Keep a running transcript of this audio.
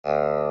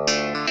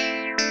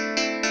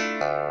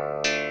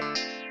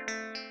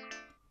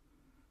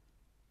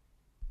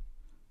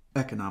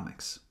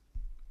Economics.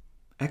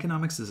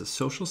 Economics is a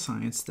social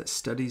science that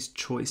studies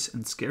choice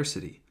and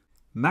scarcity.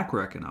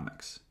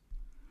 Macroeconomics.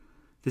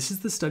 This is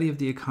the study of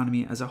the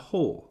economy as a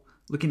whole,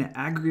 looking at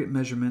aggregate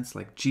measurements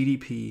like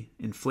GDP,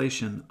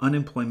 inflation,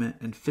 unemployment,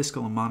 and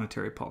fiscal and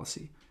monetary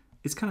policy.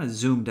 It's kind of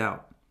zoomed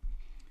out.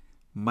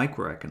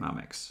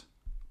 Microeconomics.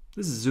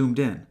 This is zoomed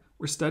in.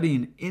 We're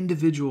studying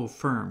individual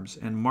firms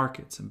and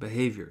markets and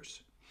behaviors.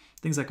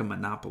 Things like a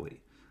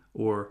monopoly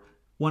or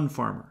one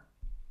farmer.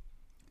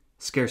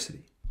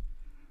 Scarcity.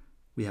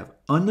 We have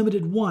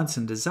unlimited wants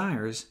and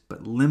desires,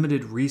 but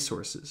limited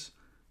resources.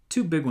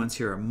 Two big ones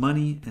here are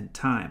money and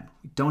time.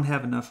 We don't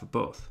have enough of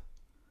both.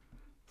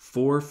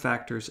 4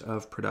 factors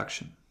of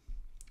production.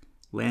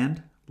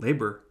 Land,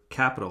 labor,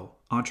 capital,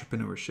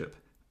 entrepreneurship.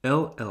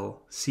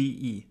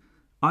 LLCE.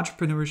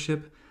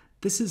 Entrepreneurship,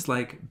 this is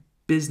like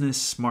business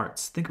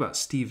smarts. Think about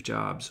Steve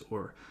Jobs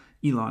or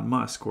Elon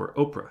Musk or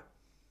Oprah.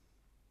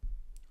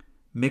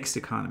 Mixed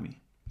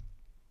economy.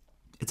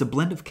 It's a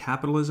blend of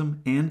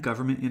capitalism and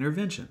government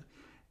intervention.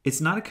 It's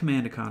not a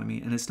command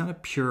economy and it's not a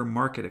pure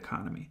market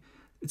economy.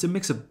 It's a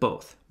mix of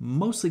both,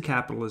 mostly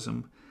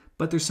capitalism,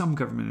 but there's some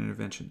government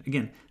intervention.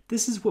 Again,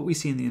 this is what we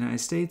see in the United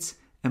States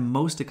and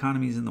most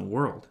economies in the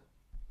world.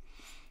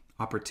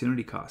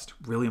 Opportunity cost,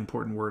 really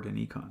important word in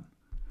econ.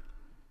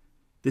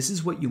 This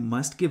is what you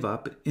must give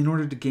up in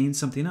order to gain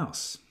something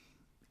else.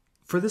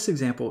 For this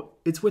example,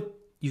 it's what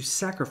you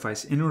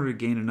sacrifice in order to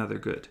gain another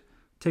good.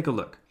 Take a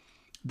look.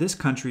 This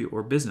country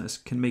or business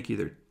can make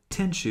either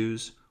 10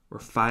 shoes or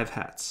 5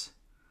 hats.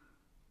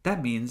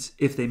 That means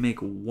if they make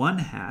 1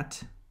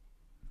 hat,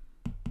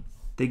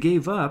 they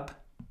gave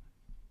up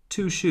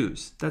 2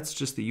 shoes. That's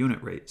just the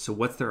unit rate. So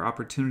what's their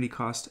opportunity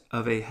cost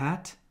of a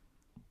hat?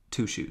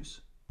 2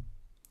 shoes.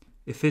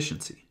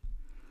 Efficiency.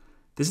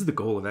 This is the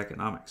goal of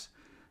economics.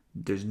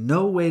 There's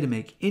no way to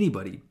make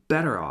anybody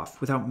better off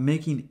without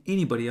making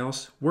anybody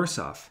else worse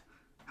off.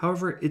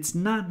 However, it's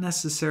not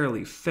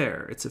necessarily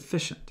fair. It's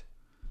efficient.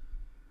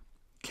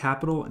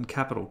 Capital and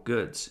capital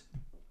goods.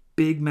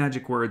 Big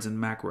magic words in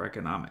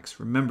macroeconomics.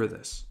 Remember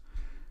this.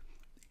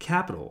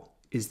 Capital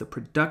is the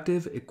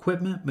productive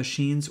equipment,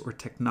 machines, or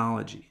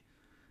technology.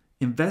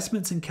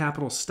 Investments in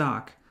capital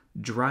stock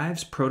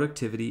drives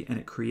productivity and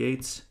it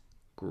creates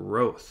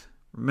growth.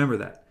 Remember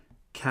that.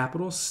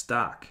 Capital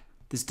stock.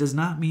 This does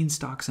not mean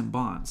stocks and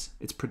bonds.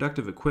 It's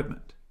productive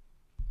equipment.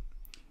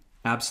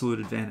 Absolute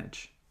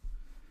advantage.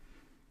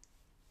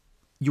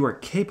 You are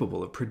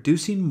capable of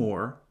producing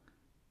more,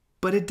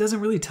 but it doesn't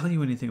really tell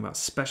you anything about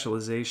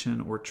specialization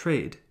or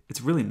trade.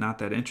 It's really not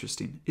that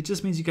interesting. It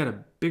just means you got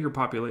a bigger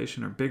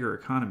population or bigger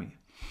economy.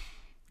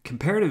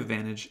 Comparative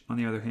advantage, on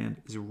the other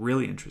hand, is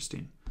really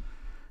interesting.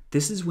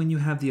 This is when you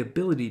have the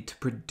ability to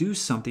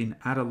produce something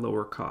at a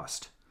lower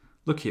cost.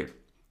 Look here,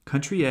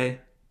 country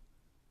A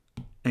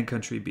and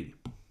country B.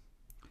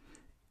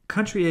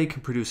 Country A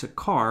can produce a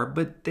car,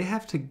 but they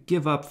have to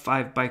give up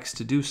 5 bikes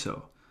to do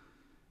so.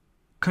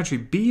 Country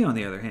B, on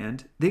the other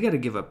hand, they got to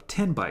give up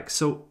 10 bikes.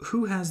 So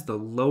who has the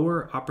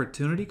lower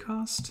opportunity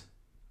cost?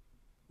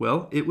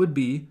 Well, it would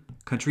be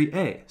country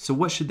A. So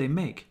what should they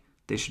make?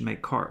 They should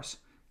make cars.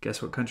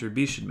 Guess what country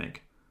B should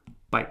make?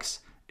 Bikes.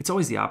 It's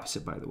always the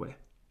opposite, by the way.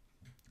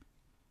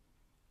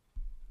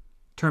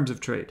 Terms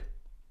of trade.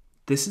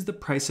 This is the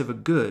price of a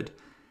good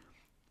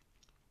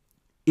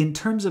in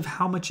terms of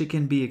how much it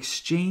can be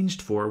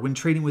exchanged for when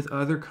trading with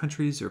other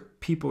countries or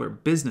people or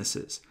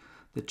businesses.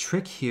 The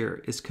trick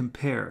here is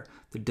compare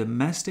the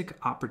domestic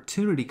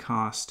opportunity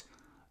cost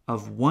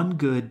of one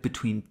good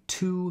between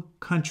 2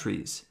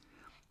 countries.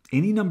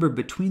 Any number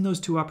between those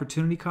 2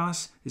 opportunity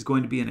costs is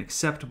going to be an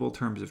acceptable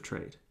terms of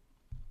trade.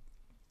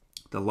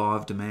 The law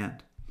of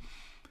demand.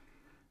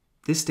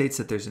 This states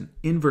that there's an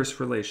inverse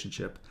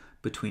relationship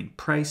between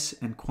price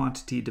and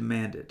quantity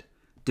demanded.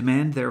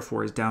 Demand,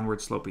 therefore, is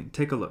downward sloping.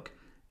 Take a look.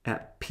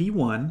 At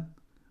P1,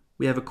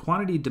 we have a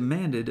quantity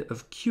demanded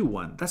of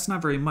Q1. That's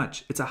not very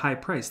much. It's a high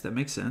price. That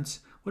makes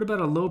sense. What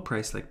about a low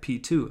price like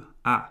P2?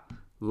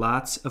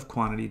 Lots of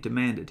quantity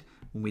demanded.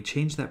 When we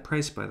change that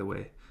price, by the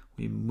way,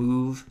 we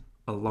move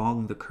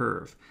along the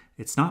curve.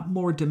 It's not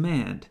more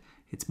demand.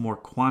 It's more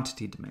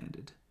quantity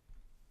demanded.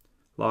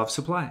 Law of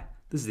supply.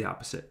 This is the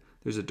opposite.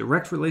 There's a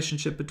direct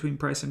relationship between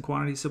price and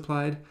quantity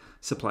supplied.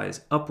 Supply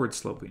is upward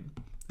sloping.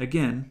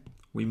 Again,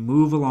 we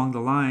move along the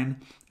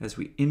line as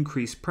we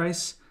increase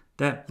price.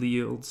 That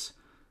yields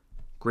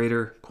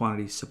greater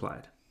quantity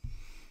supplied.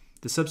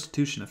 The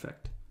substitution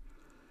effect.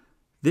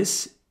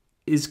 This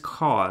is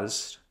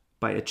caused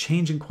by a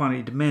change in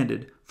quantity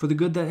demanded for the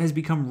good that has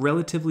become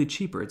relatively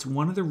cheaper. It's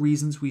one of the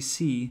reasons we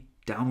see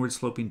downward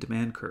sloping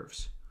demand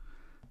curves.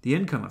 The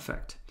income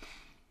effect.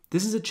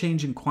 This is a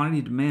change in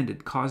quantity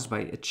demanded caused by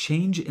a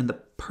change in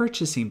the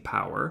purchasing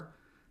power.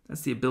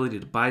 That's the ability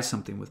to buy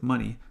something with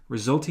money,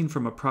 resulting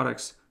from a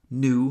product's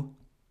new,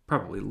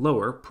 probably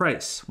lower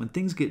price. When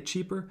things get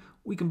cheaper,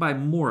 we can buy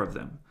more of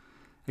them.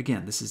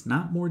 Again, this is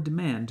not more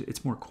demand,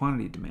 it's more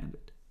quantity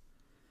demanded.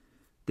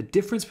 The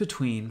difference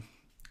between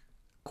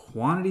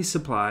quantity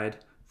supplied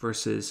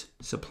versus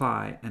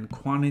supply and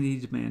quantity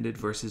demanded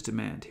versus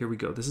demand. Here we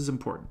go. This is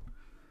important.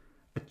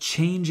 A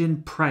change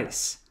in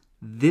price.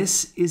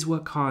 This is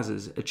what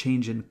causes a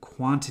change in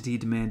quantity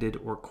demanded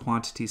or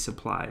quantity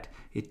supplied.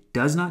 It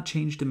does not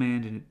change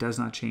demand and it does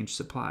not change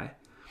supply.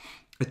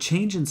 A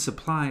change in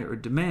supply or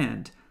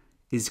demand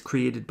is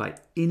created by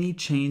any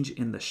change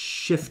in the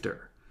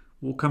shifter.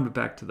 We'll come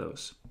back to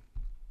those.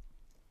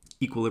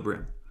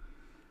 Equilibrium.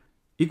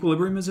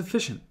 Equilibrium is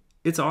efficient.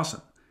 It's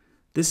awesome.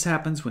 This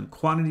happens when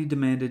quantity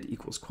demanded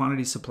equals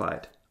quantity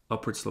supplied.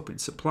 Upward sloping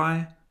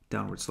supply,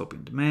 downward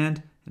sloping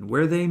demand, and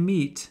where they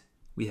meet,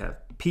 we have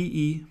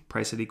PE,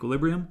 price at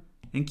equilibrium,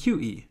 and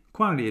QE,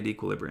 quantity at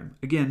equilibrium.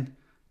 Again,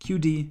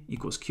 QD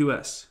equals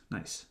QS.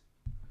 Nice.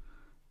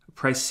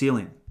 Price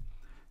ceiling.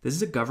 This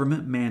is a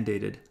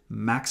government-mandated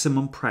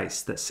maximum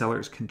price that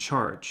sellers can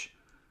charge.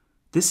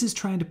 This is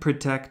trying to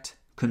protect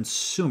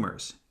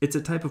consumers. It's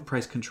a type of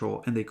price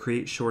control, and they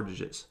create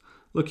shortages.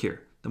 Look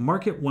here. The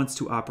market wants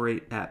to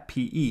operate at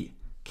PE.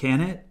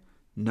 Can it?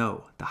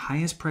 No. The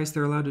highest price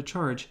they're allowed to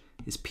charge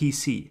is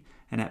PC.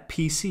 And at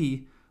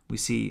PC, we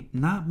see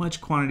not much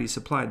quantity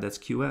supplied, that's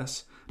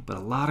QS, but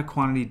a lot of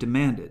quantity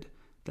demanded,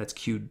 that's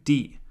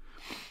QD.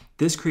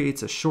 This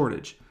creates a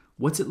shortage.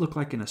 What's it look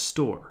like in a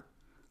store?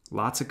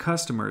 Lots of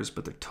customers,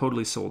 but they're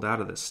totally sold out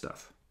of this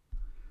stuff.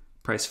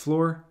 Price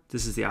floor,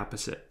 this is the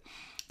opposite.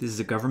 This is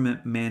a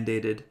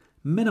government-mandated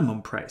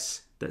minimum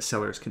price that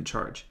sellers can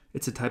charge.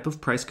 It's a type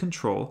of price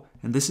control,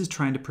 and this is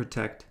trying to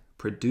protect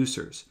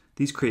producers.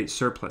 These create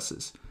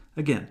surpluses.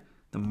 Again,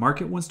 the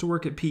market wants to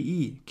work at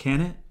PE. Can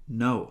it?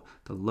 No.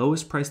 The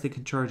lowest price they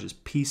can charge is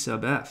P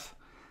sub F.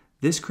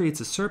 This creates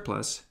a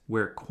surplus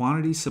where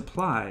quantity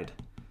supplied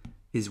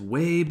is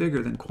way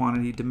bigger than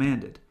quantity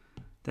demanded.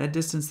 That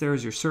distance there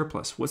is your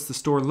surplus. What's the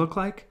store look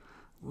like?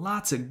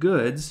 Lots of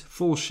goods,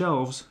 full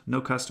shelves,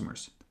 no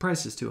customers. The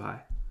price is too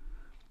high.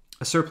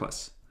 A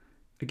surplus.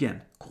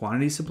 Again,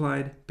 quantity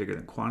supplied bigger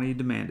than quantity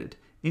demanded.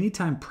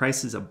 Anytime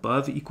price is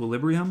above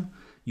equilibrium,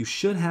 you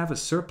should have a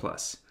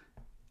surplus.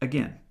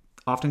 Again,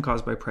 often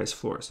caused by price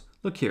floors.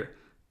 Look here.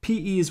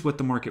 PE is what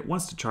the market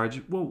wants to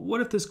charge. Well,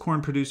 what if this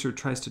corn producer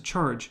tries to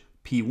charge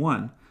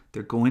P1?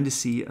 They're going to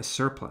see a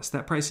surplus.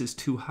 That price is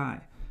too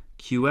high.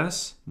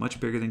 QS, much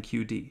bigger than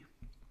QD.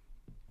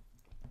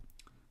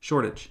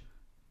 Shortage,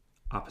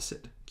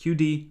 opposite.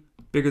 QD,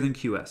 bigger than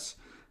QS.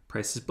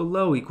 Price is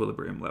below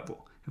equilibrium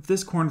level. If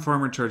this corn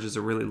farmer charges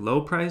a really low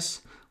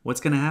price,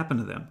 what's going to happen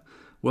to them?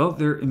 Well,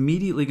 they're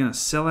immediately going to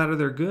sell out of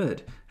their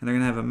good, and they're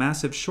going to have a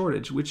massive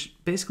shortage, which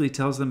basically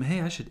tells them,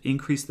 hey, I should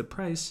increase the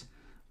price.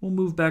 We'll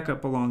move back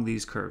up along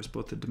these curves,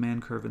 both the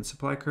demand curve and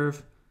supply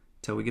curve,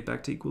 till we get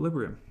back to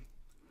equilibrium.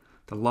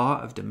 The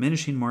law of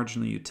diminishing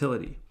marginal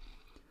utility.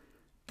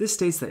 This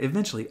states that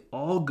eventually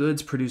all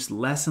goods produce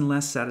less and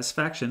less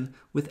satisfaction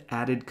with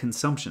added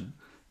consumption.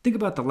 Think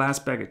about the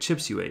last bag of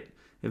chips you ate.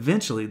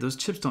 Eventually, those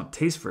chips don't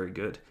taste very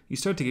good. You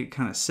start to get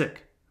kind of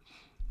sick.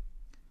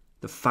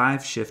 The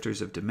 5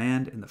 shifters of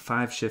demand and the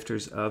 5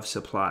 shifters of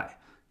supply.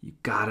 You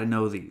gotta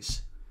know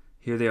these.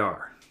 Here they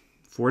are.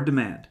 For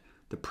demand,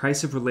 the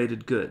price of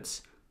related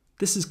goods.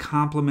 This is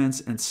complements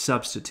and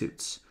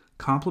substitutes.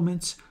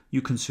 Complements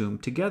you consume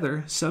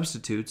together.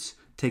 Substitutes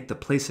take the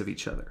place of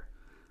each other.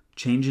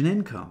 Change in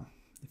income.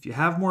 If you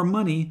have more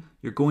money,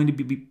 you're going to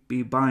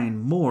be buying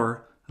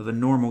more of a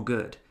normal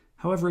good.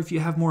 However, if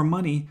you have more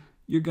money,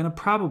 you're going to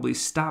probably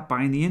stop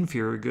buying the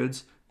inferior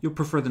goods. You'll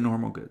prefer the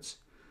normal goods.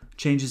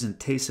 Changes in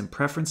tastes and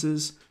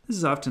preferences. This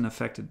is often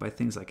affected by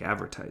things like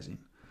advertising.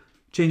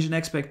 Change in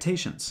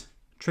expectations.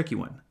 Tricky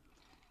one.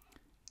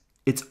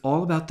 It's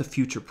all about the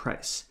future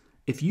price.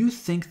 If you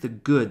think the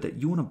good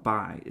that you want to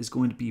buy is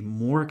going to be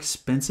more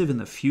expensive in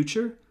the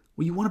future,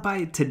 well, you want to buy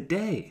it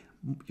today.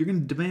 You're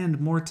going to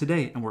demand more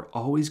today, and we're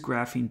always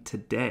graphing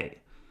today.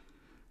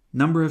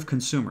 Number of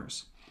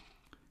consumers.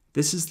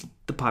 This is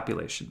the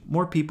population.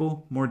 More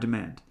people, more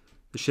demand.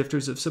 The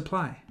shifters of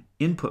supply.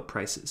 Input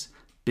prices.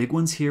 Big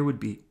ones here would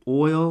be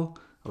oil,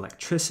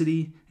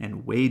 electricity,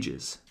 and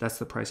wages. That's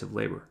the price of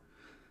labor.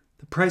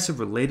 The price of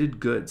related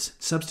goods,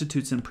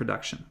 substitutes in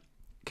production.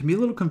 It can be a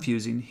little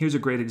confusing. Here's a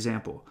great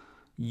example.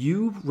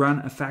 You run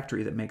a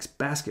factory that makes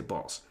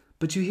basketballs,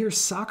 but you hear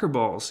soccer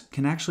balls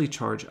can actually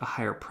charge a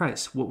higher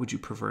price. What would you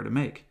prefer to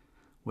make?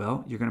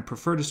 Well, you're going to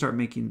prefer to start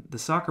making the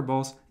soccer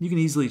balls. You can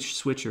easily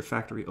switch your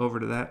factory over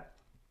to that.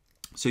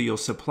 So you'll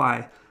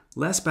supply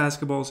less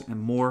basketballs and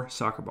more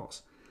soccer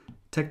balls.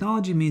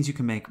 Technology means you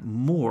can make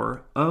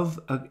more of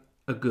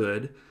a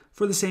good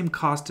for the same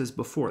cost as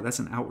before. That's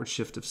an outward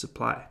shift of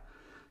supply.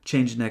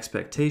 Change in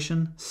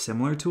expectation,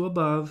 similar to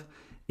above.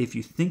 If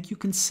you think you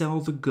can sell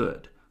the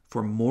good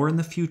for more in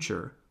the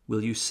future,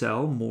 will you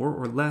sell more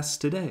or less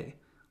today?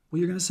 Well,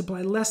 you're going to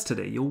supply less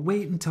today. You'll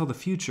wait until the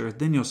future,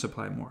 then you'll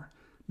supply more.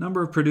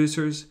 Number of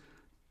producers,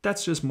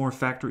 that's just more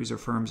factories or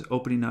firms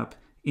opening up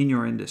in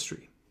your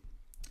industry.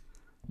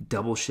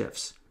 Double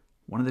shifts.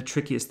 One of the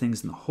trickiest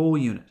things in the whole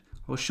unit.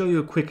 I'll show you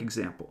a quick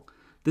example.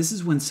 This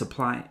is when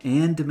supply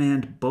and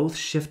demand both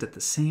shift at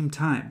the same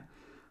time.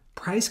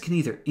 Price can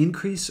either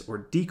increase or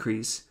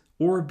decrease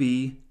or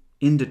be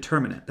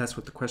indeterminate. That's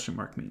what the question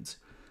mark means.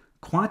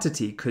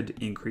 Quantity could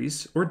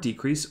increase or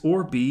decrease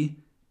or be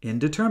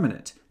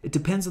Indeterminate. It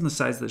depends on the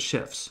size of the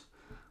shifts.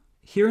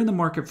 Here in the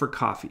market for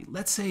coffee,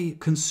 let's say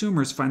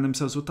consumers find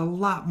themselves with a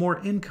lot more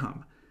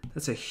income.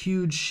 That's a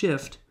huge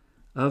shift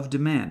of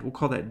demand. We'll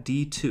call that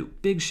D2,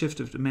 big shift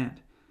of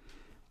demand.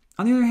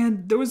 On the other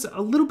hand, there was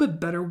a little bit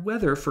better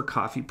weather for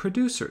coffee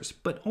producers,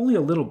 but only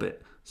a little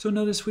bit. So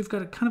notice we've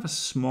got a kind of a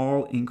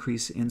small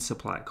increase in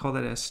supply. Call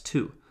that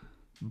S2.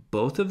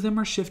 Both of them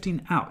are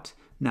shifting out.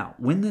 Now,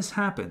 when this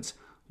happens,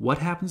 what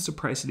happens to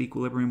price at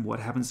equilibrium? What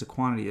happens to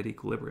quantity at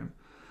equilibrium?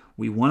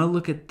 We want to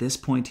look at this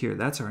point here.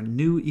 That's our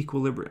new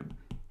equilibrium.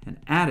 And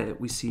at it,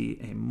 we see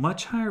a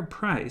much higher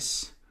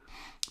price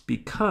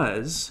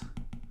because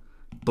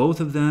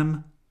both of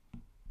them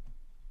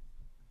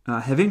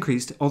have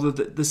increased, although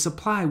the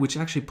supply, which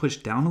actually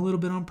pushed down a little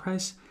bit on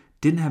price,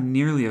 didn't have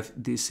nearly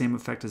the same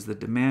effect as the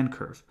demand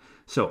curve.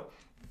 So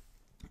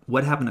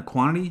what happened to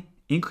quantity?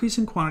 Increase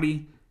in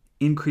quantity,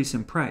 increase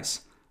in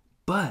price.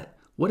 But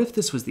what if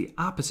this was the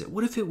opposite?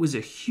 What if it was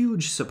a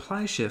huge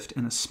supply shift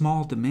and a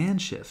small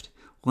demand shift?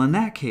 Well, in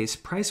that case,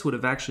 price would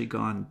have actually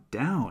gone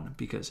down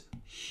because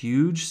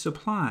huge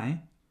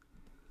supply,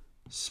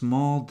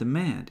 small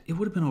demand. It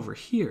would have been over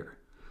here.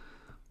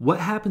 What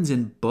happens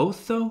in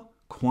both, though?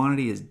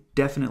 Quantity is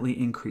definitely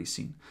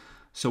increasing.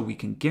 So we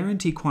can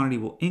guarantee quantity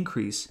will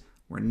increase.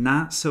 We're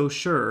not so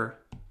sure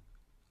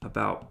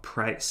about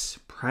price.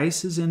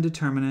 Price is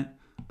indeterminate,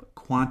 but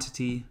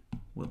quantity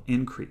will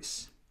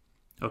increase.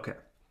 Okay,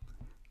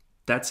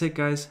 that's it,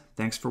 guys.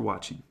 Thanks for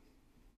watching.